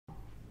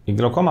Il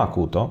glaucoma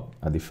acuto,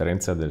 a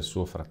differenza del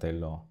suo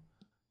fratello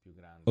più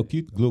grande,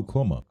 Acute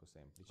glaucoma,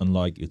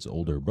 unlike its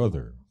older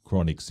brother,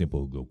 chronic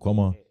simple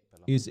glaucoma,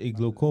 is a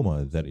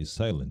glaucoma that is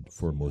silent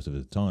for most of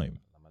the time.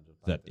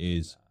 That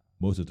is,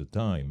 most of the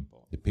time,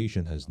 the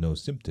patient has no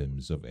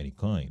symptoms of any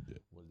kind.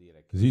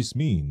 This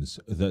means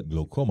that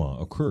glaucoma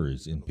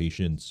occurs in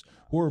patients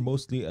who are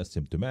mostly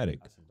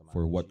asymptomatic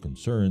for what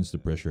concerns the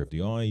pressure of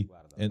the eye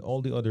and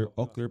all the other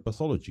ocular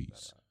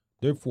pathologies.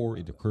 Therefore,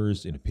 it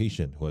occurs in a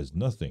patient who has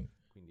nothing.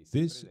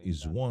 This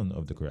is one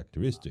of the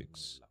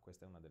characteristics.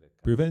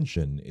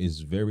 Prevention is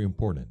very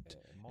important,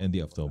 and the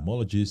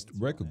ophthalmologist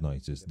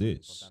recognizes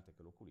this.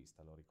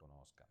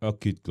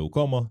 Acute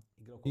glaucoma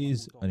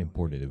is an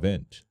important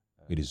event.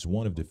 It is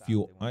one of the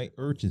few eye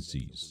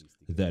urgencies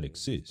that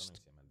exist,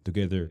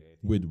 together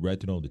with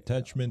retinal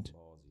detachment,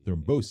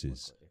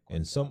 thrombosis,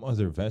 and some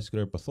other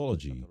vascular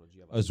pathology,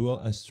 as well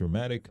as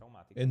traumatic,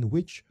 and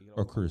which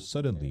occurs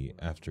suddenly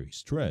after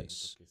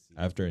stress,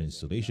 after an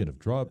instillation of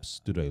drops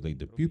to dilate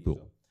the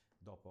pupil,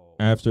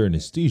 after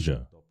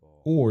anesthesia,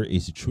 or a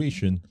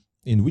situation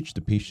in which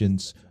the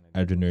patient's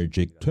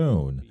adrenergic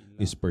tone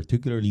is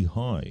particularly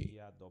high.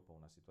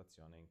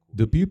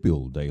 The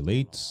pupil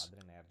dilates,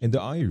 and the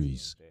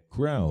iris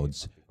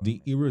crowds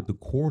the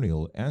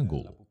iridocorneal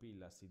angle.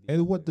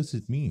 And what does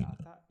it mean?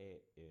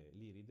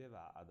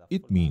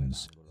 It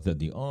means that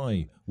the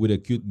eye with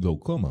acute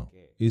glaucoma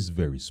is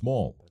very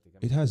small.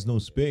 It has no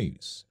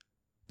space.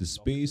 The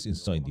space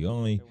inside the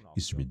eye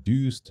is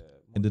reduced,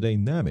 and the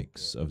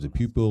dynamics of the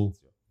pupil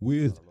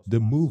with the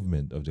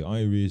movement of the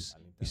iris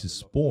is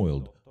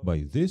spoiled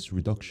by this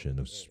reduction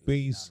of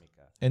space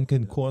and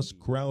can cause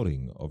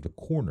crowding of the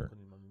corner,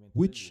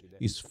 which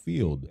is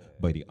filled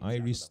by the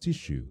iris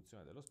tissue,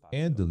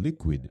 and the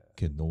liquid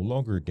can no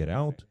longer get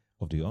out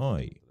of the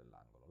eye.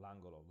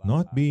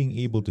 Not being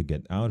able to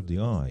get out of the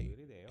eye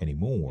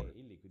anymore,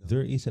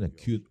 there is an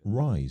acute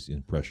rise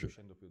in pressure,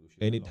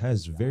 and it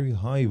has very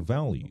high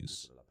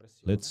values.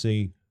 Let's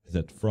say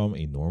that from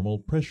a normal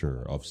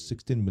pressure of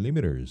 16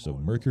 millimeters of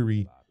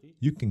mercury,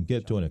 you can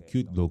get to an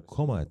acute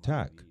glaucoma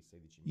attack,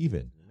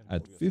 even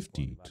at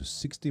 50 to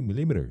 60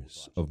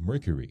 millimeters of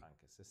mercury.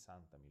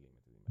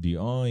 The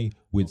eye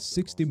with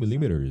 60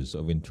 millimeters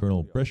of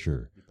internal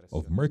pressure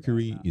of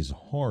mercury is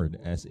hard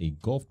as a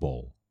golf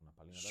ball,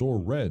 so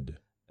red.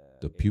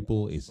 The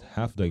pupil is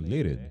half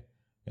dilated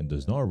and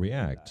does not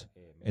react,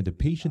 and the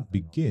patient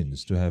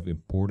begins to have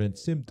important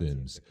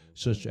symptoms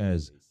such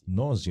as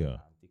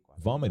nausea,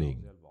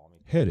 vomiting,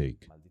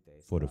 headache,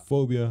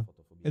 photophobia,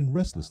 and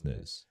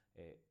restlessness.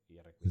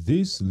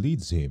 This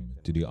leads him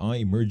to the eye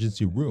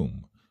emergency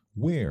room,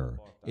 where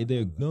a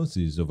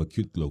diagnosis of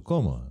acute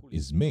glaucoma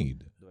is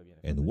made,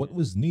 and what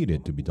was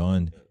needed to be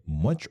done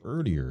much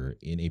earlier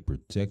in a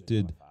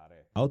protected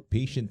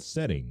outpatient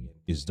setting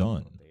is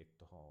done.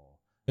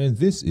 And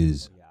this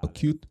is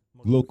acute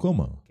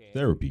glaucoma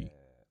therapy.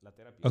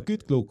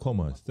 Acute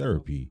glaucoma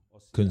therapy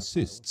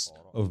consists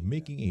of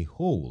making a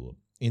hole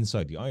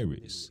inside the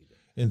iris,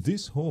 and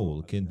this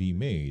hole can be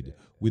made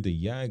with a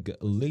YAG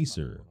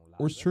laser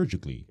or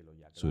surgically,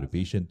 so the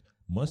patient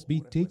must be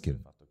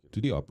taken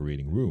to the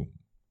operating room.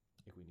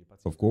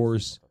 Of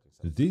course,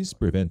 this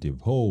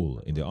preventive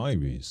hole in the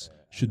iris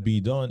should be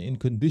done in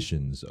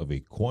conditions of a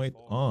quiet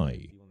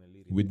eye,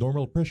 with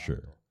normal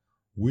pressure,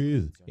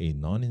 with a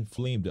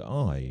non-inflamed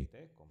eye,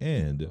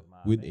 and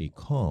with a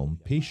calm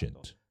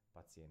patient.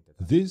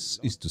 This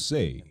is to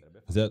say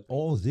that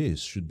all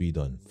this should be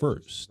done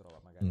first.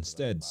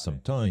 Instead,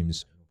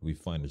 sometimes we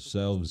find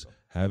ourselves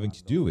having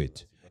to do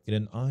it in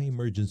an eye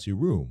emergency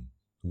room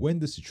when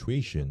the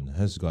situation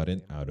has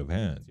gotten out of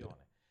hand.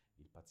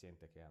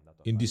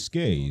 In this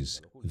case,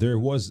 there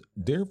was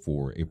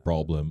therefore a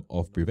problem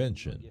of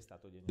prevention.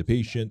 The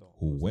patient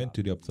who went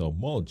to the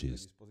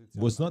ophthalmologist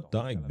was not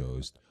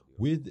diagnosed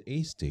with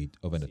a state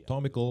of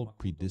anatomical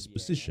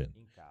predisposition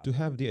to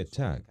have the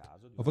attack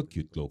of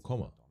acute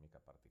glaucoma.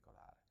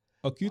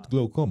 Acute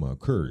glaucoma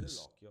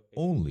occurs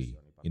only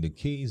in the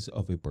case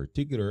of a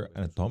particular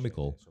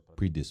anatomical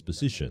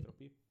predisposition,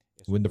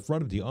 when the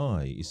front of the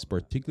eye is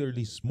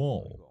particularly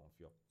small.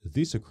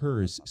 This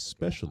occurs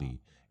especially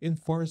in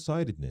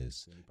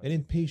farsightedness and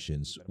in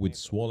patients with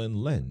swollen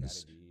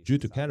lens due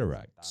to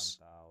cataracts.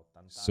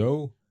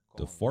 So,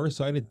 the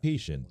farsighted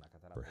patient,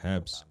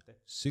 perhaps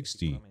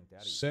 60,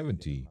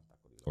 70,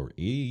 or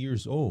 80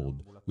 years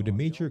old with a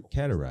major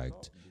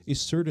cataract,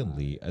 is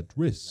certainly at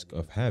risk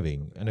of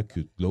having an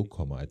acute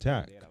glaucoma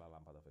attack.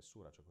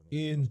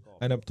 In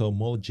an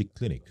ophthalmology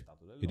clinic,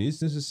 it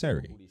is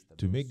necessary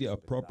to make the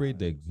appropriate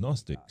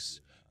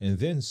diagnostics and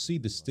then see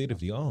the state of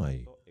the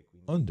eye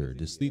under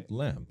the slit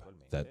lamp,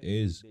 that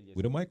is,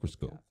 with a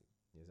microscope.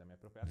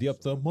 The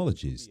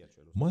ophthalmologist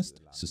must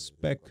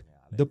suspect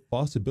the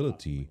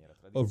possibility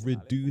of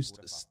reduced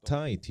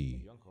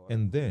satiety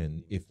and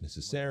then, if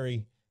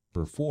necessary,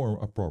 perform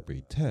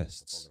appropriate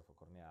tests.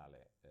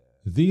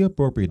 The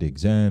appropriate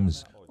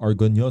exams are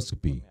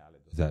gonioscopy,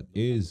 that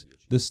is,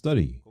 the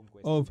study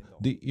of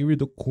the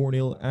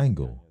iridocorneal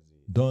angle,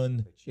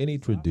 done in a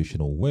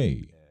traditional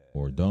way,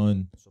 or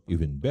done,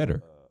 even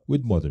better,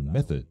 with modern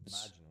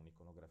methods.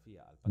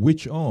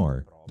 which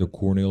are the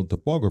corneal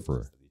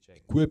topographer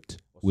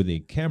equipped with a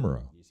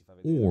camera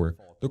or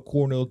the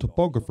corneal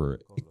topographer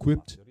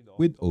equipped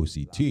with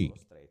OCT.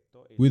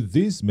 With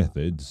these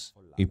methods,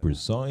 a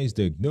precise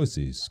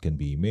diagnosis can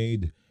be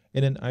made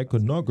and an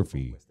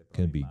iconography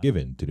can be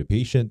given to the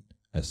patient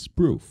as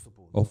proof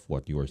of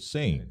what you are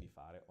saying.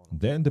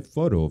 Then the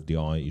photo of the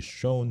eye is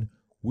shown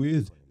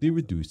with the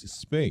reduced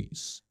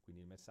space,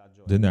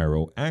 the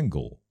narrow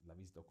angle,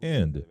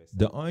 and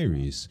the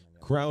iris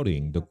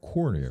crowding the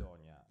cornea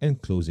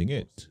and closing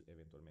it.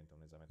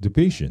 The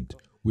patient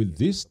with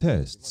these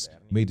tests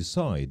may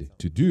decide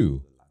to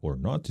do or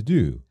not to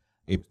do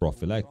a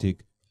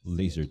prophylactic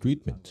laser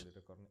treatment.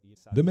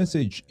 The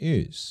message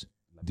is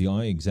the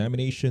eye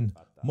examination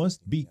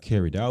must be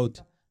carried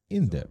out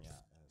in depth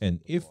and,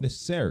 if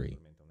necessary,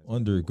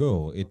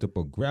 undergo a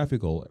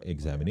topographical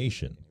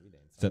examination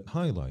that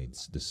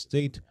highlights the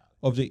state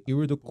of the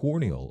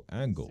iridocorneal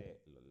angle.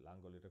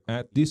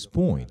 At this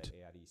point,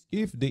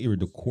 if the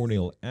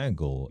iridocorneal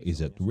angle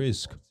is at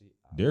risk,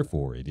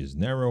 therefore it is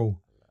narrow,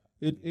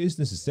 it is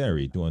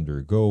necessary to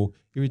undergo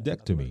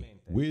iridectomy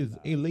with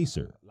a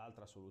laser.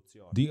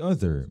 The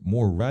other,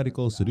 more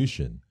radical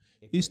solution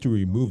is to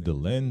remove the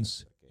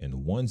lens,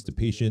 and once the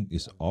patient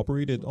is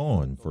operated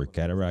on for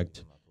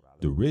cataract,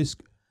 the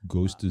risk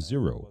goes to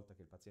zero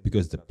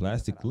because the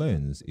plastic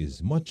lens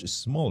is much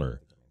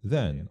smaller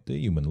than the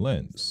human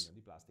lens.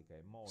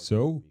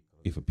 So,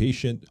 if a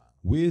patient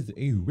with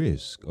a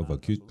risk of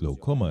acute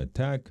glaucoma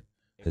attack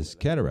has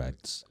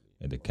cataracts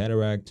and the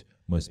cataract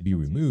must be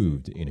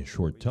removed in a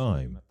short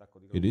time,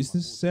 it is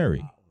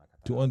necessary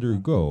to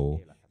undergo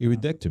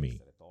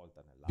iridectomy,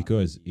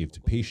 because if the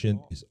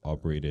patient is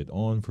operated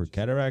on for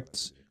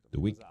cataracts the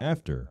week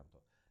after,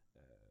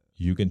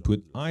 you can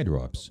put eye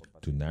drops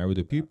to narrow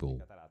the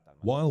pupil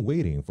while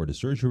waiting for the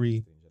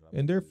surgery,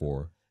 and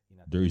therefore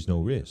there is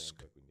no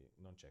risk.